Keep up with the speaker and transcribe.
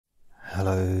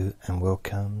Hello and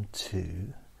welcome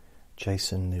to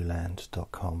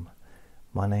jasonnewland.com.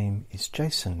 My name is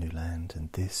Jason Newland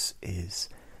and this is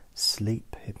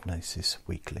Sleep Hypnosis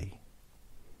Weekly.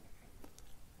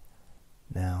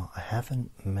 Now, I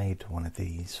haven't made one of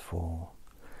these for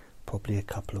probably a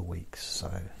couple of weeks, so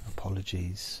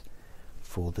apologies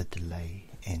for the delay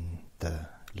in the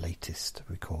latest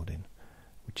recording,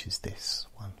 which is this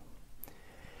one.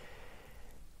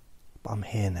 But I'm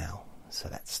here now, so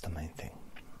that's the main thing.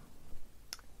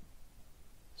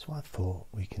 So what I thought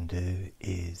we can do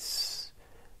is,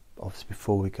 obviously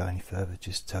before we go any further,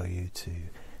 just tell you to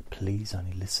please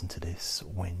only listen to this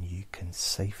when you can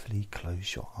safely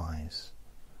close your eyes.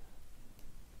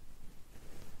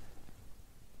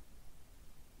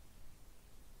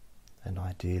 And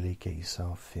ideally get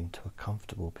yourself into a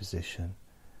comfortable position,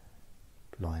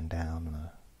 lying down on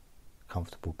a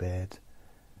comfortable bed.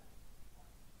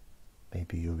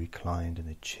 Maybe you're reclined in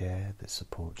a chair that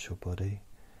supports your body.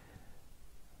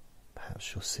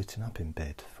 Perhaps you're sitting up in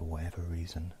bed for whatever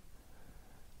reason.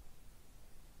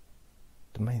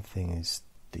 The main thing is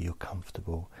that you're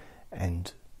comfortable,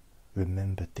 and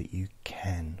remember that you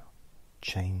can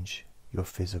change your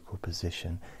physical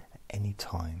position at any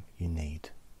time you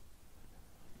need.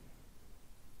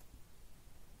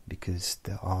 Because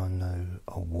there are no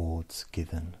awards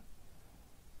given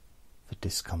for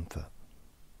discomfort.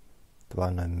 There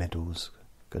are no medals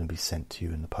going to be sent to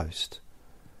you in the post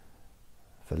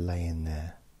for laying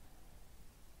there,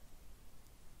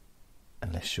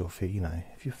 unless you're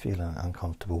if you're feeling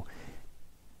uncomfortable,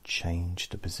 change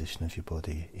the position of your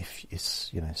body if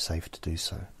it's safe to do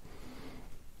so.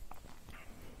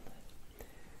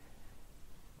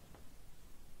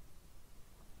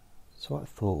 So what I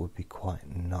thought would be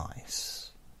quite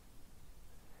nice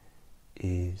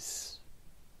is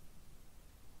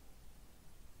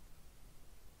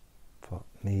for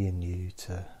me and you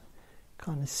to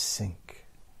kind of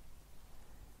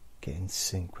get in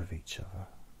sync with each other.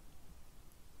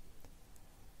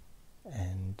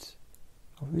 And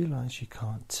I realise you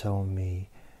can't tell me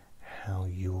how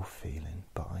you're feeling,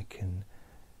 but I can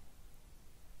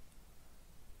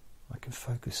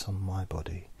focus on my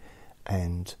body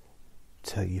and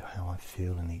tell you how I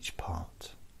feel in each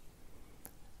part.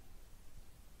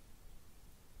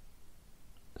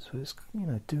 So it's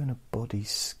doing a body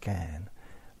scan,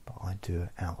 but I do it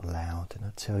out loud and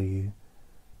I tell you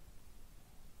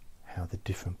how the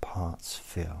different parts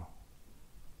feel.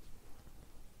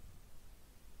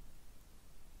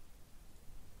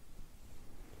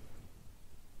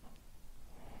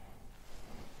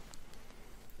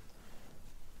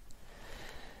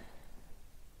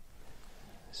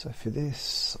 So for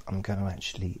this, I'm going to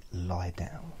actually lie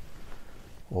down,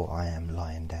 or I am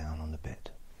lying down on the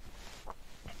bed.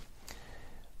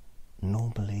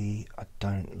 Normally, I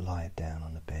don't lie down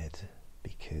on the bed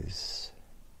because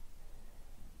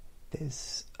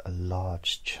there's a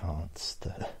large chance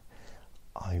that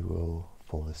I will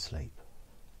fall asleep.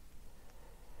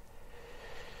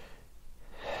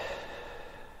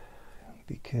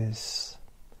 Because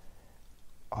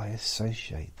I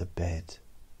associate the bed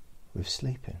with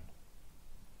sleeping.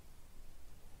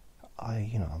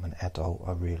 I'm an adult.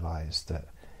 I realise that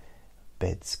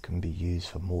beds can be used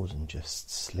for more than just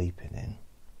sleeping in.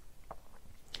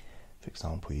 For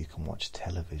example, you can watch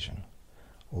television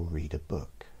or read a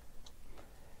book.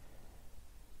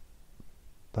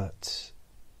 But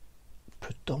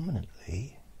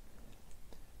predominantly,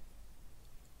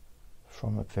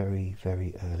 from a very,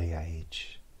 very early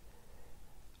age,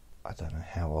 I don't know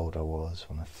how old I was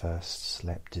when I first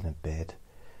slept in a bed,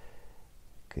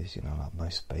 because like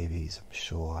most babies, I'm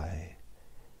sure I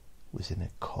was in a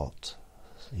cot,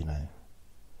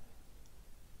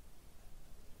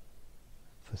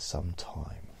 for some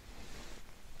time.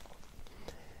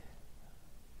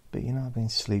 But I've been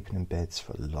sleeping in beds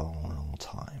for a long, long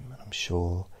time, and I'm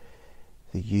sure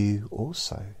that you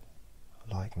also,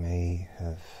 like me,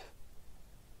 have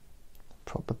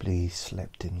probably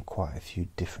slept in quite a few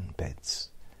different beds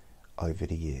over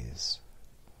the years.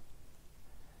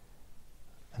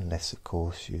 Unless, of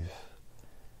course,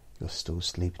 you're still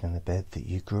sleeping in a bed that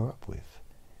you grew up with,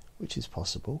 which is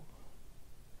possible.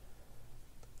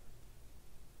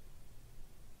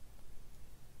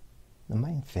 The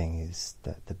main thing is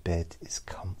that the bed is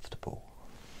comfortable.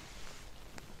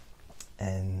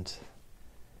 And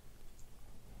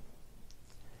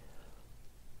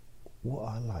what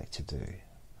I like to do,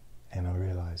 and I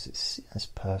realise it's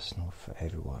personal for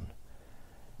everyone,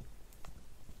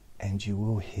 and you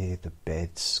will hear the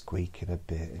bed squeaking a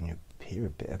bit and you hear a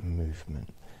bit of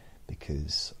movement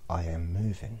because I am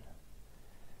moving.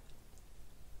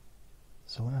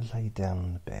 So when I lay down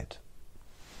on the bed,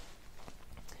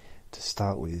 to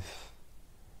start with,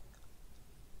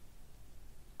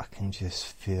 I can just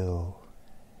feel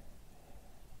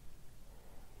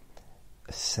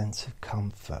a sense of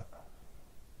comfort.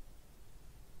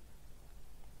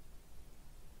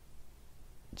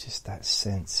 Just that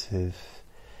sense of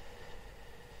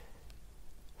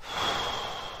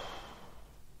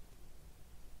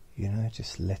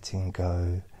just letting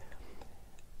go.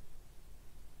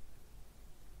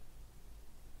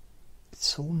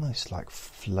 It's almost like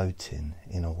floating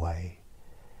in a way.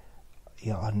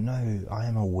 Yeah, I know, I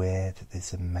am aware that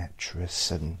there's a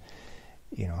mattress and,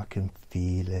 I can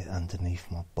feel it underneath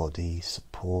my body,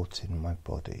 supporting my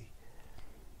body.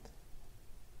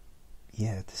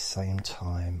 Yeah, at the same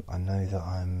time, I know that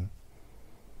I'm,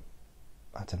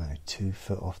 2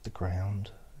 foot off the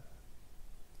ground.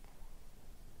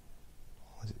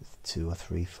 Was it 2 or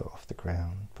 3 foot off the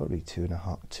ground? Probably 2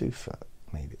 foot,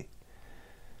 maybe.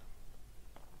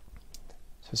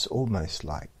 So it's almost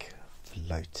like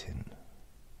floating.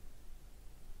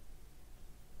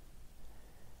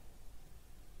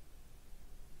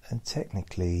 And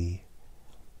technically,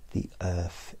 the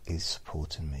earth is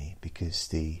supporting me, because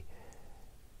the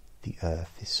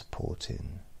earth is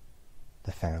supporting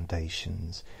the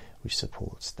foundations, which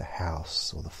supports the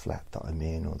house or the flat that I'm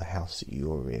in, or the house that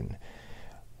you're in,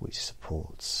 which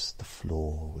supports the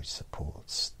floor, which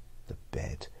supports the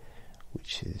bed,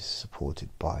 which is supported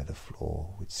by the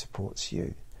floor, which supports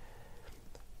you.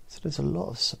 So there's a lot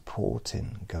of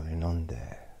supporting going on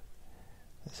there.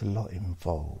 There's a lot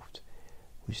involved,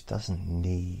 which doesn't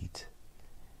need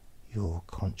your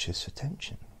conscious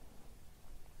attention.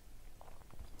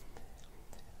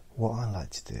 What I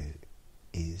like to do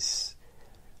is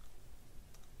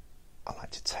I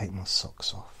like to take my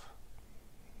socks off.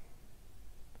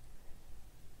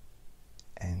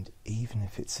 And even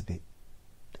if it's a bit,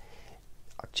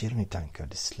 I generally don't go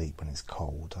to sleep when it's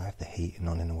cold. I have the heating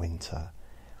on in the winter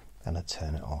and I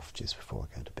turn it off just before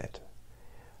I go to bed.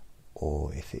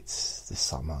 Or if it's the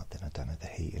summer, then I don't have the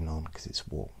heating on because it's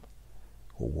warm,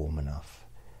 or warm enough.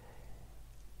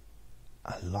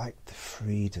 I like the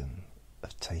freedom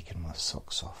of taking my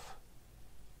socks off.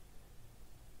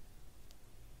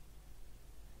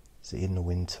 So in the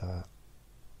winter,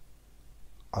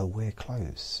 I wear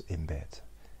clothes in bed.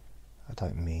 I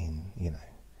don't mean,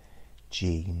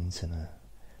 jeans and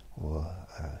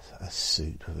a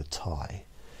suit with a tie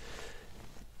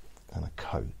and a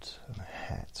coat and a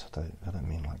hat. I don't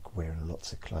mean like wearing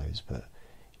lots of clothes, but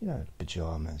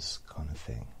pajamas kind of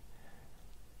thing.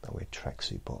 I wear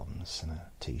tracksuit bottoms and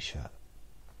a t-shirt.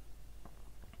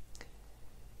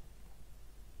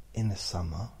 In the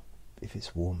summer, if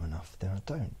it's warm enough, then I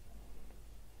don't.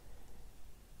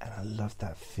 And I love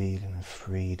that feeling of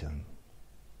freedom.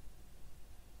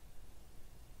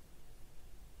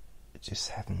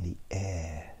 Just having the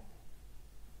air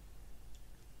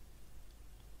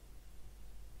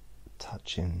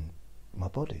touching my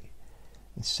body,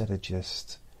 instead of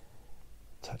just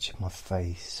touching my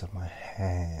face or my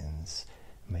hands,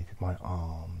 maybe my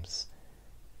arms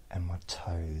and my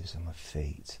toes and my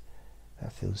feet.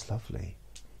 That feels lovely.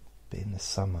 But in the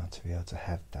summer, to be able to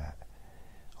have that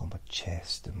on my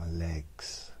chest and my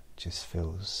legs just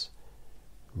feels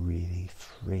really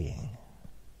freeing.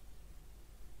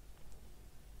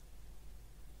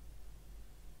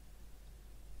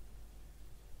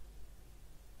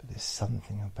 But there's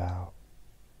something about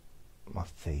my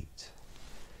feet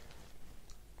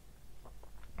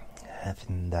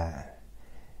having that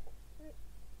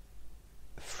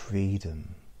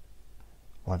freedom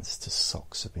once the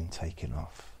socks have been taken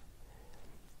off,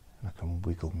 and I can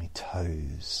wiggle my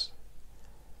toes.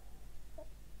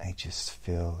 I just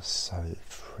feel so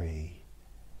free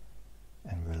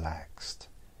and relaxed.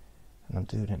 And I'm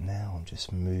doing it now. I'm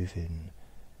just moving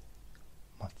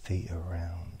my feet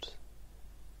around,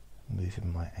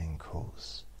 moving my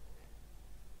ankles.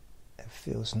 It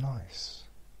feels nice.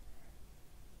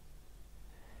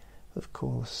 Of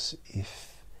course,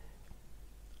 if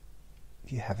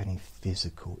you have any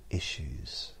physical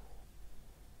issues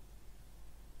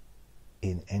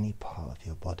in any part of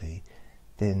your body,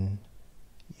 then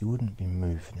you wouldn't be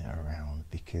moving it around,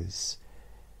 because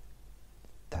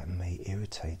that may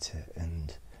irritate it,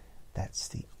 and that's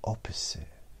the opposite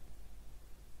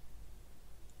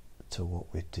to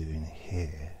what we're doing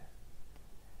here,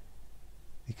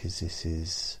 because this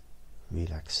is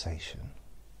relaxation,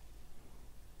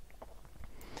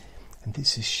 and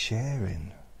this is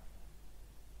sharing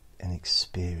an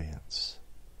experience.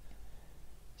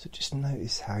 So just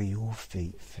notice how your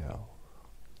feet feel.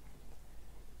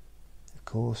 Of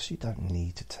course, you don't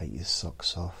need to take your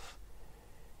socks off.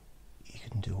 You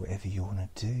can do whatever you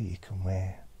want to do. You can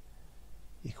wear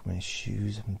You can wear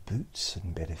shoes and boots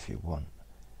in bed if you want.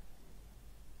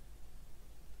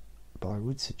 But I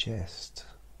would suggest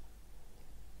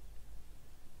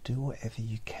do whatever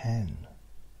you can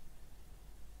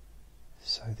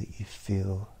so that you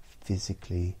feel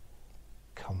physically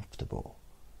comfortable.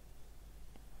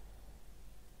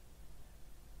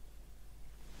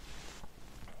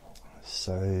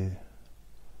 So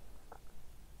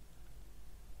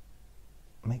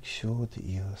make sure that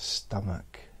your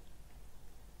stomach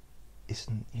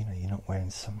isn't, you're not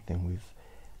wearing something with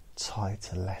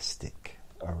tight elastic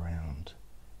around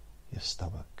your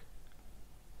stomach.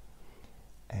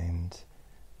 And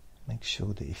make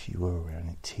sure that if you were wearing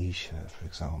a t-shirt, for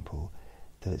example,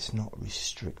 that it's not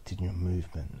restricting your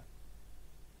movement.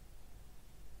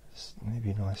 It's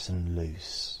maybe nice and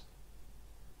loose.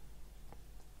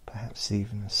 Perhaps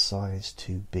even a size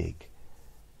too big,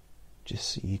 just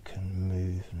so you can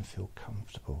move and feel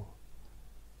comfortable.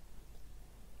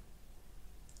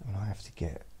 And I have to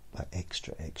get like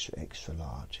extra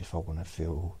large if I want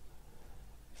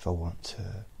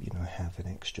to, have an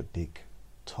extra big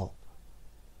top.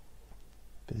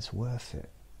 But it's worth it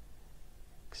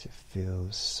because it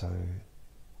feels so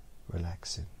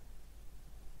relaxing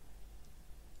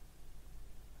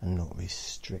and not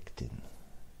restricting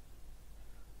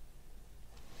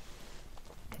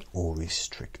or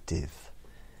restrictive,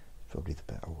 probably the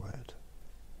better word.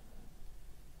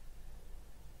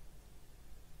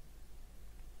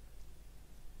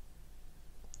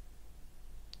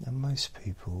 Now most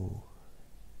people,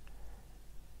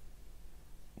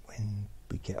 when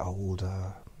we get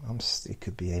older, it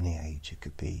could be any age, it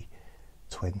could be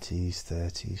 20s,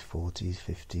 30s, 40s,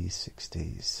 50s,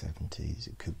 60s, 70s,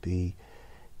 it could be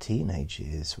teenage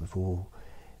years. We've all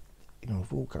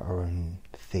got our own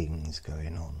things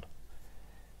going on.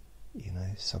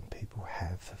 Some people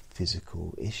have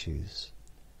physical issues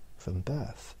from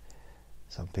birth.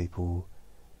 Some people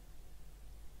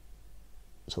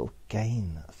sort of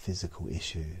gain a physical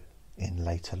issue in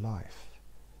later life.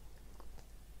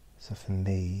 So for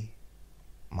me,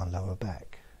 my lower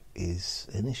back is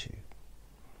an issue.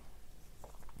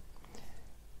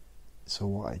 So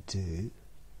what I do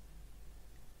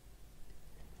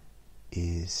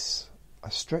is I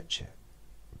stretch it,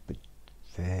 but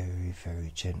very,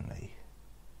 very gently.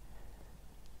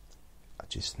 I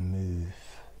just move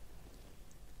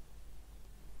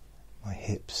my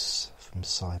hips from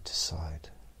side to side,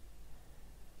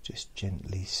 just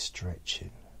gently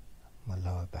stretching my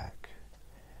lower back.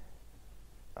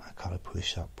 I kind of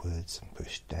push upwards and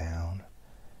push down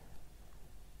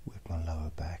with my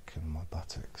lower back and my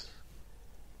buttocks.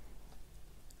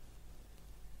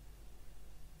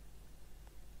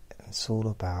 And it's all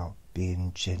about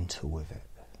being gentle with it.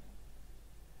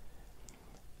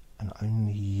 And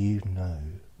only you know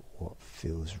what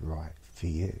feels right for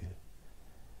you.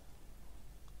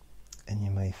 And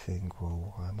you may think,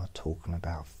 well, why am I talking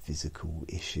about physical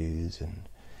issues and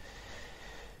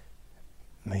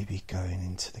maybe going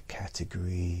into the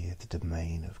category, the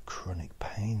domain of chronic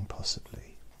pain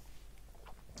possibly?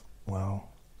 Well,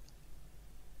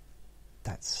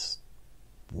 that's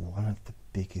one of the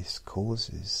biggest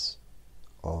causes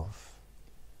of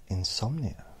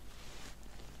insomnia.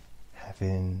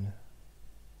 Having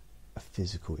a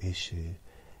physical issue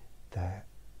that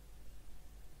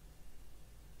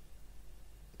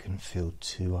can feel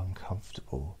too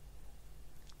uncomfortable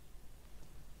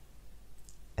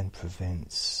and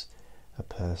prevents a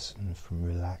person from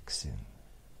relaxing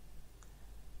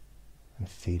and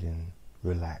feeling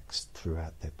relaxed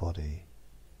throughout their body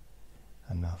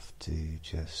enough to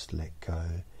just let go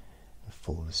and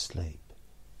fall asleep.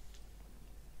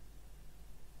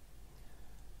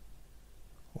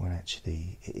 When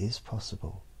actually it is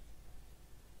possible.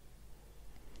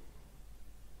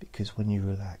 Because when you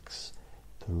relax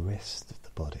the rest of the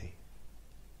body,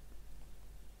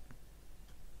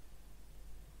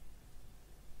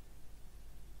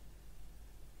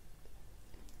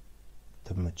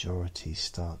 the majority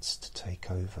starts to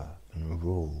take over and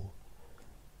rule.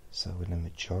 So when the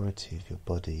majority of your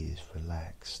body is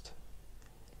relaxed,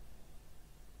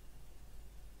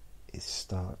 it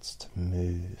starts to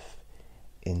move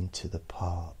into the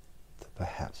part that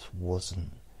perhaps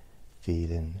wasn't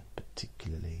feeling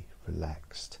particularly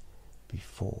relaxed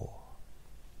before,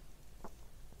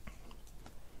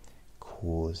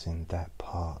 causing that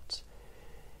part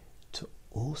to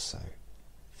also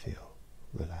feel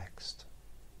relaxed.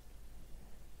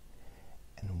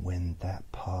 And when that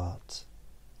part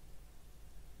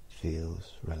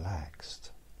feels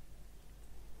relaxed,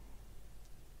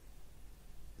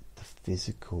 the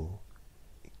physical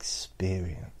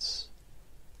experience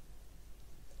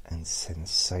and and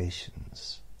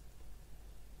sensations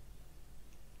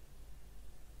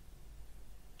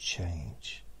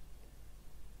change.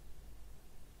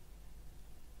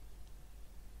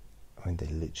 I mean, they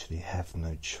literally have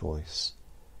no choice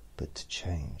but to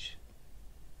change,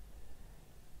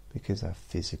 because our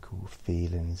physical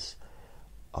feelings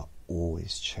are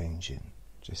always changing,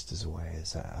 just as way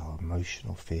as our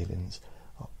emotional feelings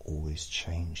are always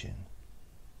changing.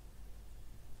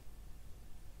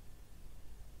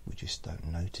 We just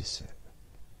don't notice it.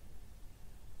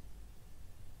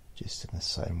 Just in the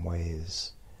same way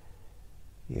as,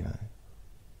 you know,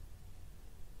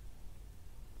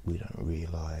 we don't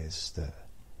realise that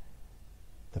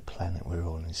the planet we're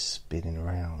on is spinning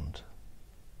around.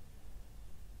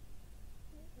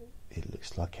 It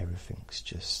looks like everything's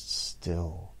just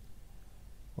still,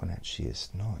 when actually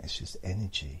it's not. It's just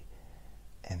energy,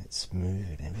 and it's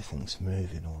moving. Everything's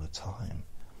moving all the time.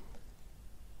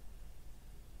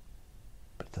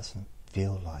 But it doesn't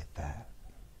feel like that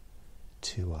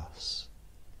to us.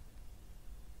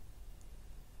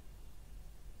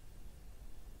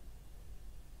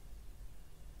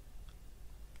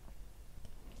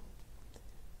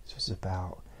 So it's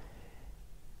about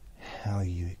how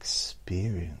you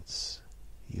experience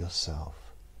yourself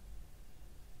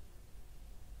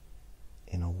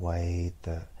in a way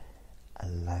that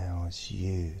allows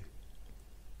you.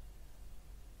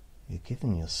 You're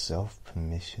giving yourself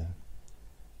permission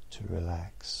to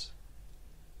relax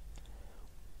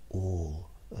all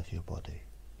of your body,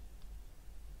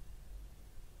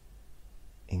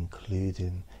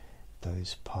 including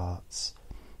those parts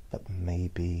that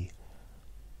maybe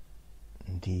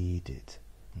needed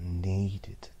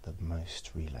the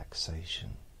most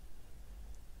relaxation.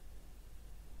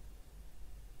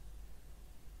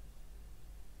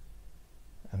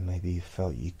 And maybe you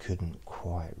felt you couldn't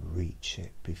quite reach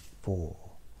it before,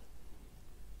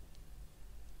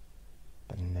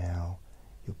 but now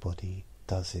your body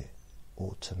does it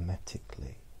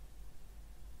automatically,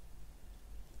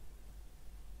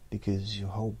 because your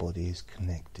whole body is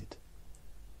connected.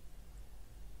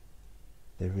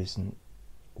 There isn't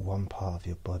one part of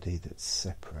your body that's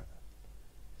separate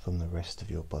from the rest of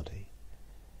your body.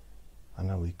 I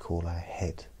know we call our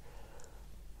head,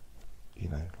 you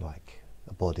know, like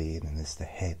a body, and then there's the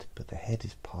head, but the head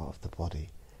is part of the body.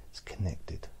 It's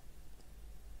connected.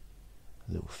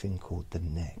 A little thing called the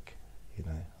neck, you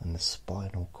know, and the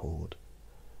spinal cord.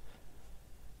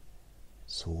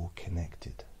 It's all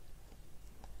connected.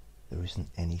 There isn't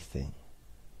anything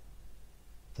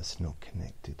that's not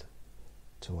connected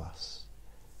to us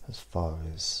as far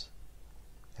as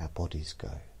our bodies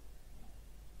go.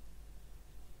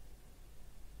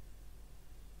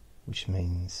 Which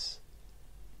means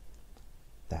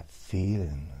that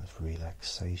feeling of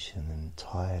relaxation and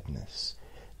tiredness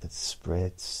that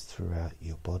spreads throughout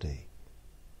your body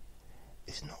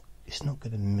is not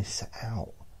going to miss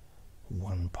out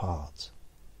one part.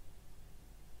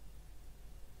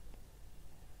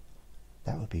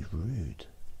 That would be rude.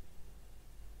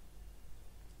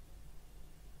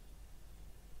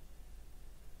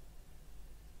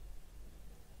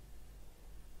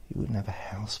 You wouldn't have a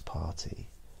house party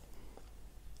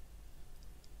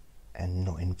and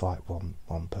not invite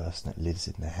one person that lives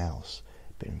in the house,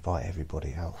 but invite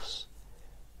everybody else.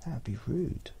 That would be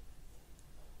rude.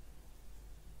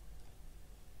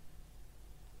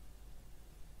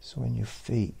 So when your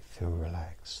feet feel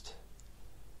relaxed,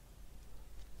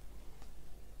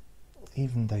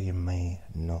 even though you may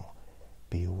not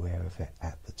be aware of it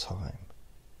at the time,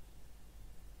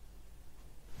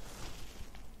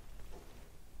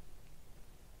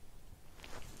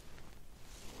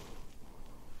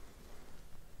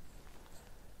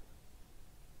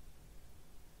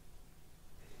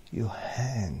 your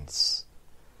hands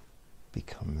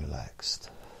become relaxed.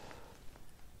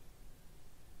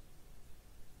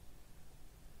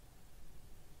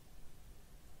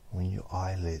 When your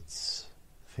eyelids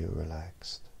feel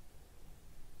relaxed,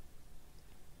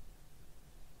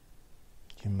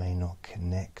 you may not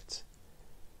connect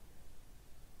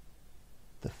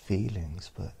the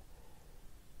feelings, but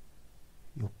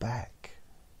your back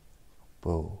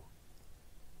will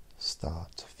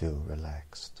start to feel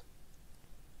relaxed.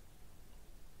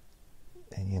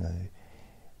 And you know,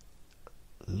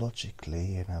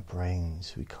 logically in our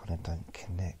brains we kind of don't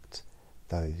connect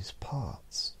those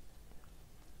parts.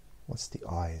 What's the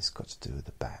eyes got to do with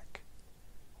the back?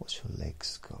 What's your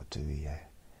legs got to do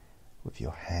with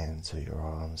your hands or your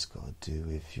arms got to do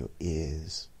with your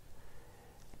ears?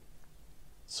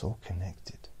 It's all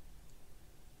connected.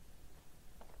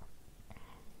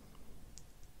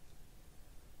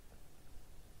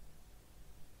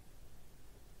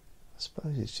 That's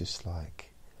suppose it's just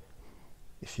like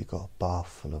if you've got a bath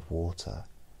full of water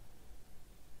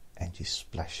and you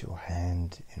splash your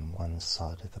hand in one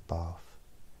side of the bath,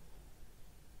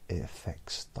 it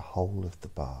affects the whole of the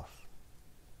bath.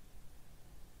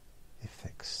 It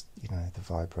affects, the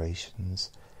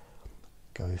vibrations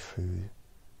go through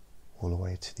all the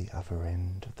way to the other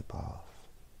end of the bath.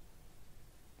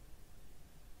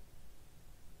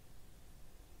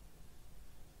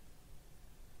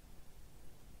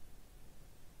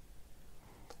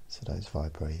 So those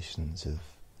vibrations of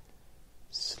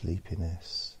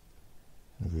sleepiness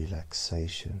and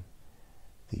relaxation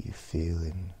that you feel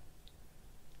in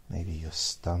maybe your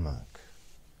stomach.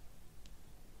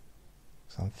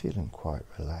 So I'm feeling quite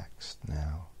relaxed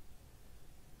now.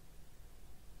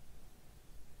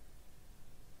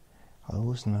 I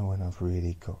always know when I've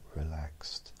really got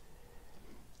relaxed.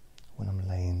 When I'm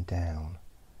laying down,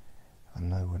 I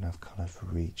know when I've kind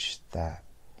of reached that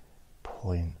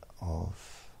point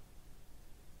of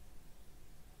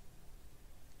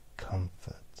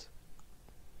comfort.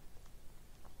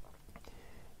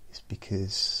 It's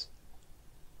because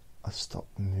I've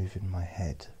stopped moving my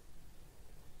head.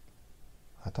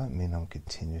 I don't mean I'm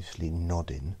continuously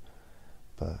nodding,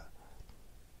 but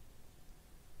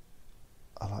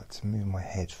I like to move my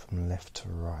head from left to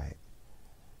right,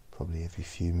 probably every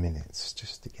few minutes,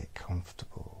 just to get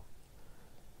comfortable.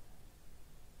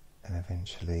 And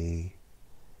eventually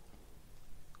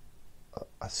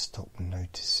I stop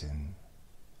noticing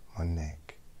my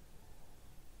neck,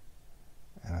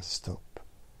 and I stop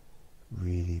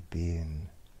really being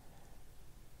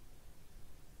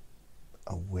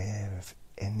aware of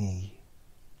any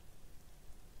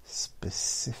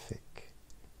specific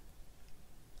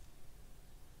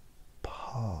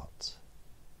part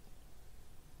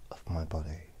of my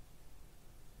body,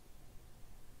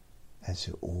 as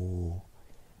it all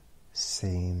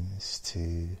seems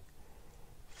to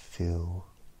feel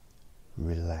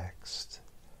relaxed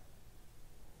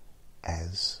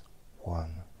as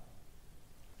one.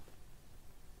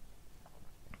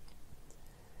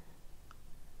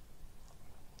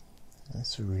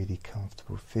 That's a really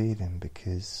comfortable feeling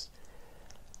because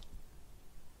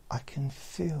I can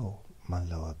feel my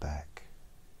lower back.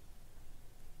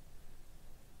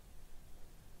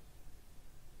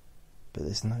 But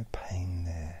there's no pain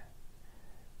there.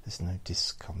 There's no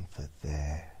discomfort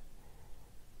there.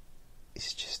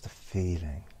 It's just a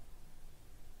feeling.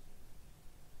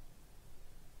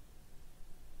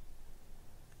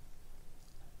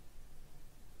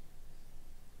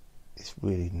 It's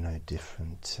really no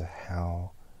different to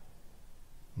how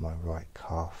my right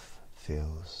calf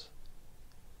feels.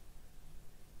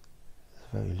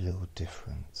 There's very little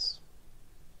difference.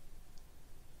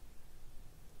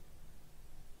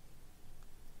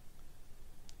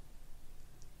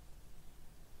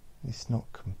 It's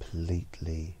not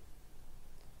completely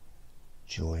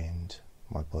joined,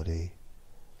 my body,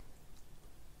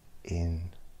 in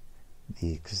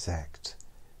the exact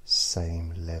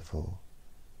same level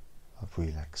of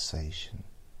relaxation.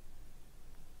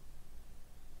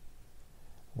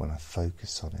 When I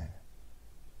focus on it,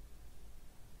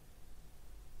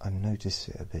 I notice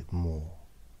it a bit more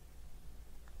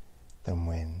than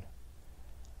when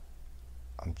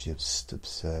I'm just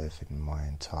observing my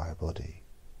entire body.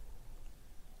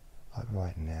 Like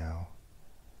right now,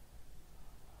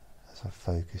 as I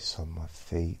focus on my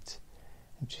feet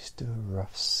and just do a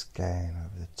rough scan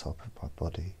over the top of my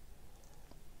body,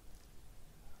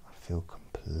 I feel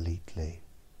completely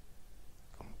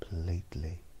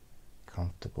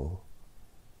comfortable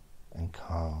and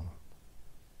calm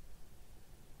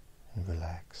and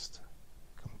relaxed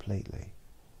completely.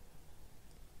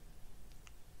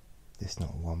 There's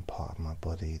not one part of my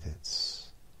body that's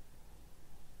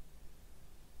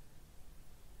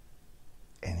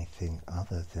anything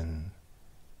other than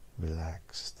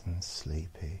relaxed and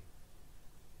sleepy.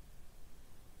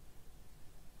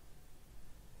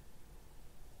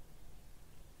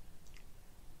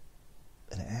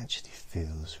 And it actually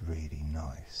feels really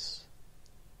nice.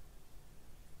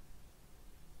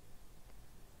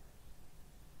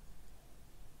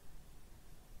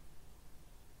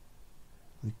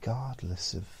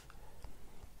 Regardless of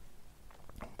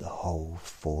the whole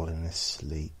falling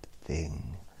asleep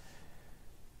thing,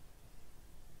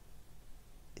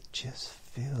 it just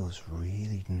feels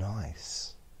really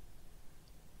nice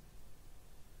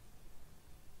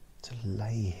to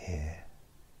lay here,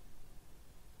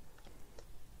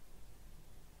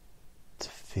 to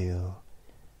feel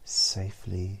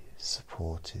safely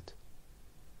supported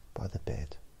by the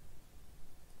bed,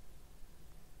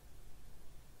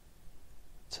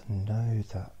 to know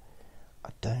that I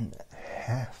don't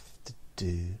have to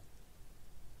do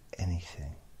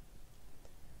anything.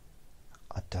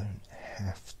 I don't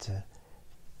have to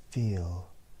feel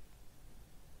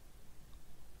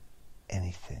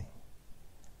anything.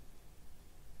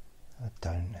 I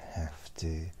don't have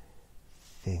to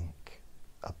think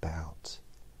about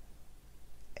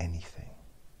anything.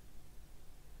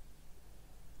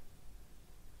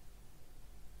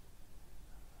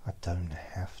 I don't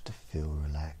have to feel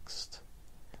relaxed,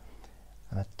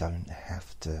 and I don't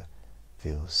have to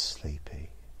feel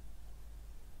sleepy.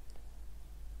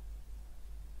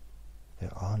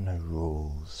 There are no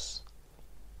rules.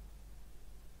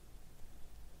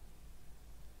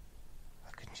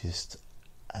 I can just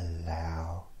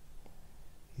allow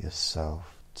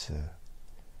yourself to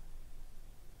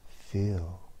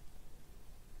feel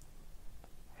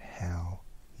how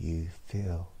you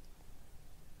feel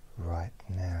right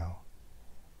now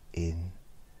in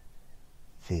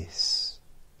this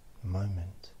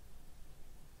moment.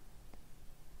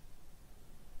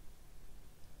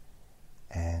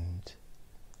 And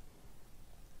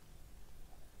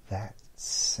that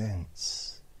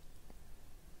sense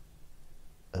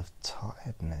of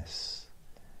tiredness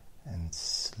and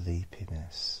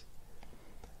sleepiness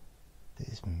that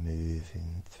is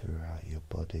moving throughout your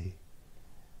body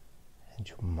and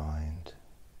your mind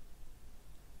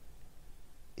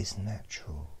is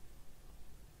natural.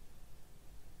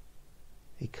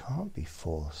 It can't be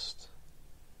forced.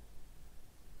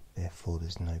 Therefore,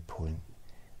 there's no point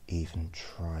even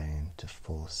trying to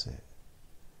force it.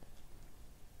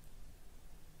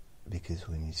 Because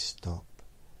when you stop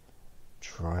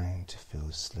trying to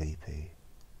feel sleepy,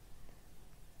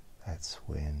 that's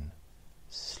when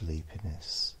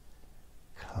sleepiness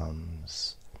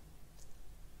comes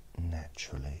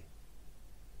naturally.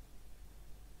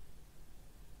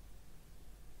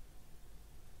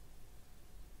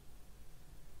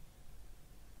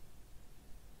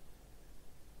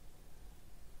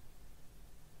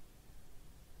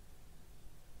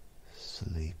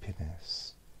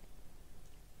 Sleepiness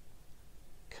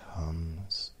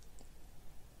comes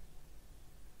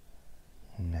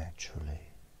naturally.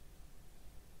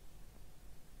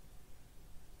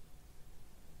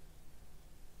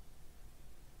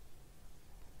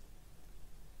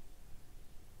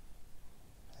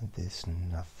 And there's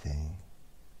nothing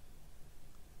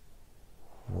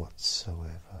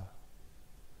whatsoever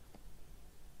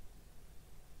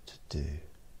to do.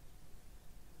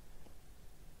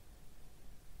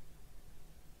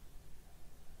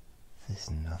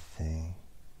 There's nothing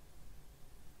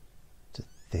to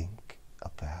think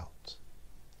about.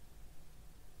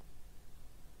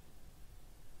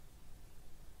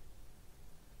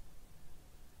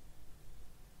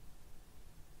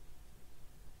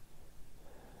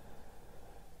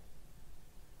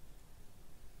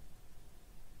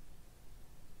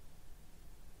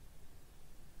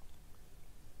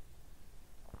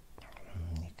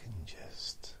 You can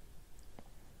just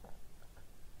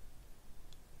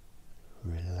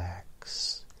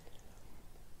relax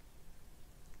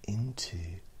into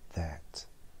that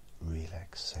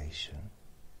relaxation,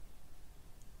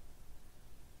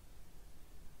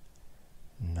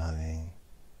 knowing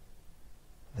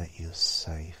that you're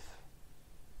safe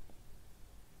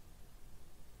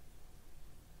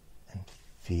and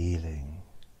feeling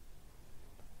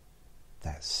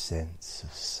that sense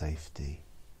of safety.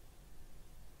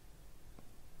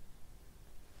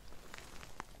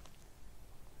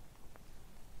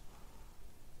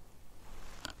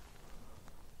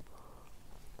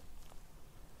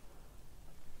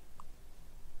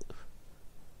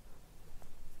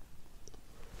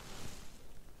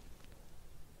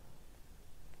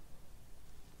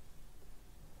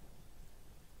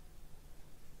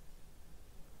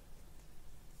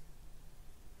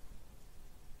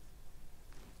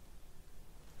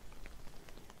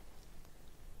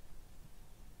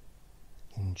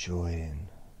 Enjoying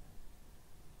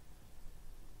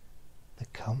the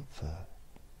comfort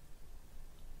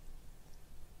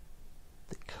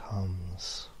that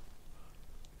comes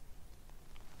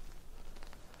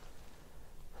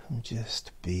from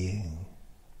just being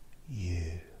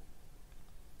you,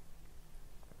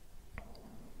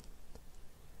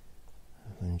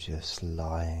 and just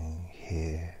lying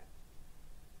here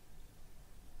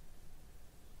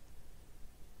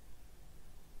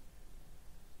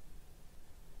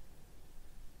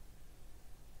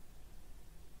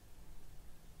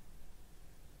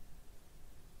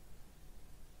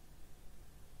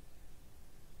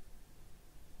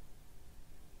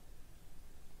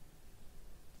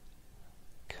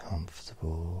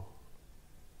comfortable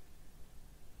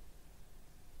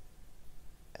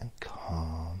and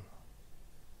calm,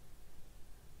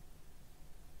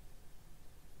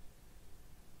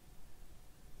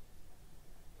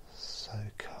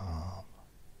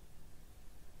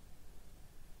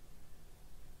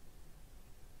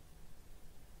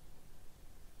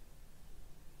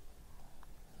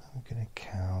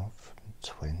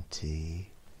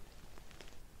 20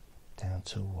 down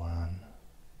to 1.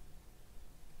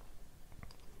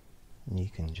 And you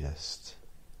can just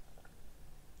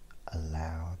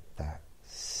allow that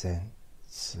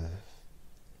sense of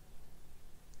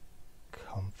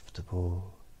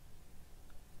comfortable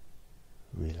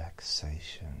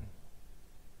relaxation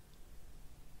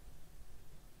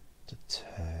to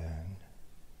turn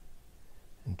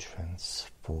and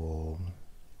transform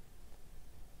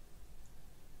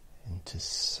into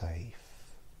safe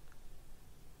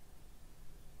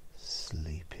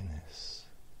sleepiness.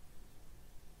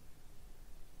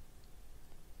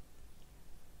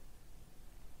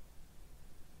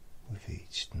 With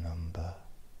each number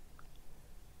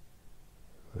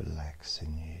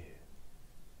relaxing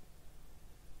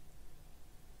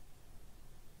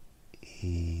you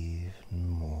even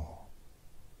more.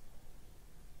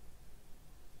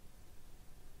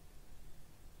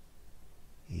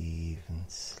 Even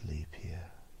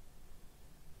sleepier.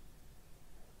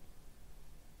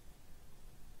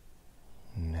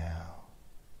 Now,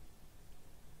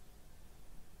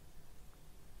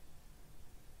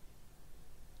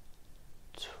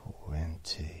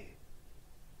 20.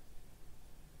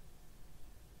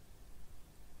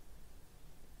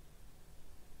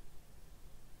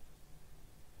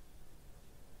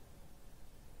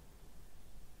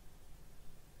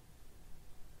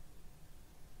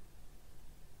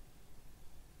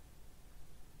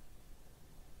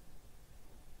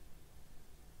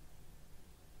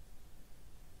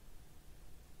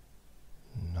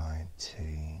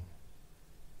 19.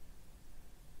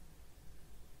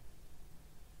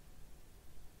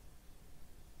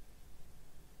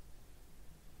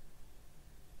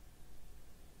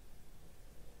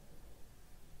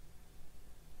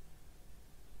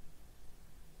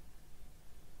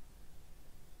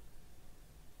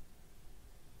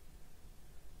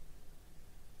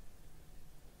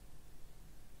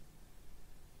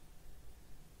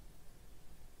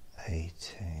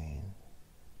 18.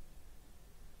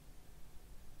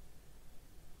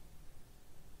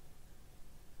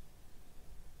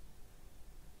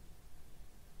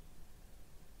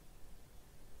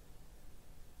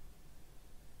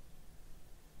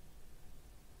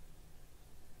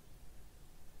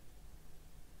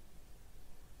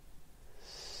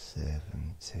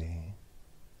 17.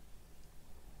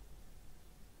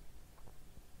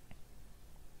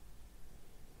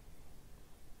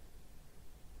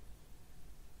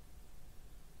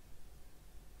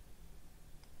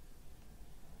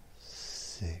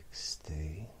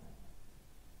 16.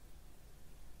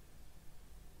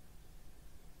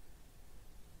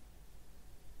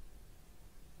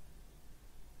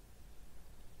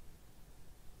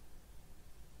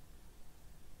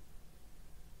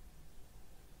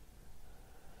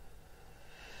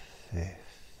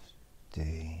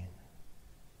 15.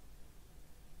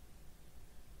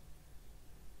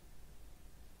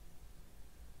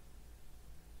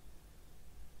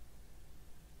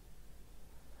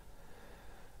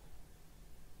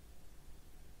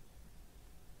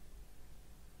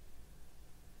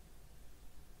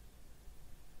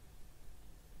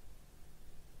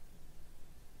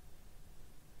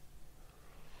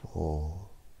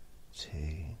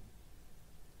 14.